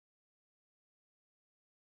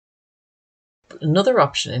another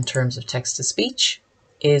option in terms of text-to-speech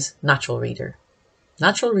is Natural Reader.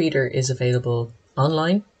 Natural Reader is available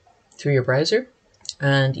online through your browser,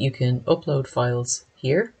 and you can upload files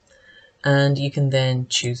here, and you can then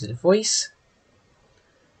choose the voice,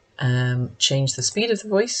 change the speed of the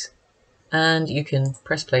voice, and you can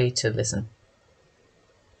press play to listen.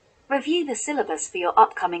 Review the syllabus for your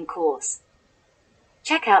upcoming course.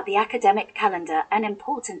 Check out the academic calendar and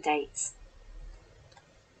important dates.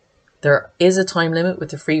 There is a time limit with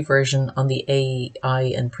the free version on the AI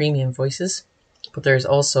and premium voices, but there's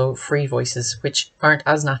also free voices which aren't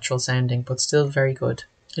as natural sounding but still very good.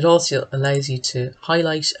 It also allows you to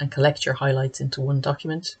highlight and collect your highlights into one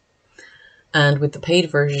document. And with the paid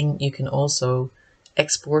version, you can also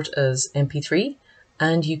export as MP3,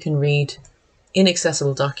 and you can read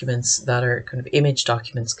inaccessible documents that are kind of image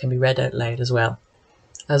documents, can be read out loud as well.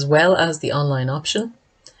 As well as the online option,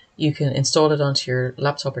 you can install it onto your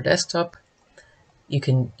laptop or desktop. You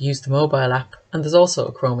can use the mobile app, and there's also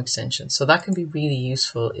a Chrome extension. So that can be really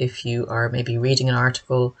useful if you are maybe reading an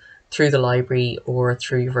article through the library or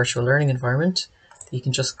through your virtual learning environment. You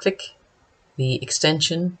can just click the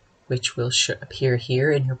extension, which will appear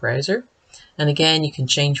here in your browser. And again, you can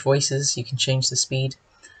change voices, you can change the speed.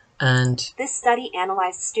 And this study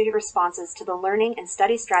analyzed student responses to the learning and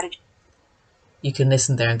study strategy. You can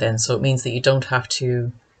listen there and then. So it means that you don't have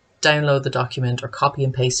to download the document or copy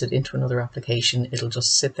and paste it into another application. It'll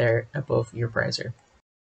just sit there above your browser.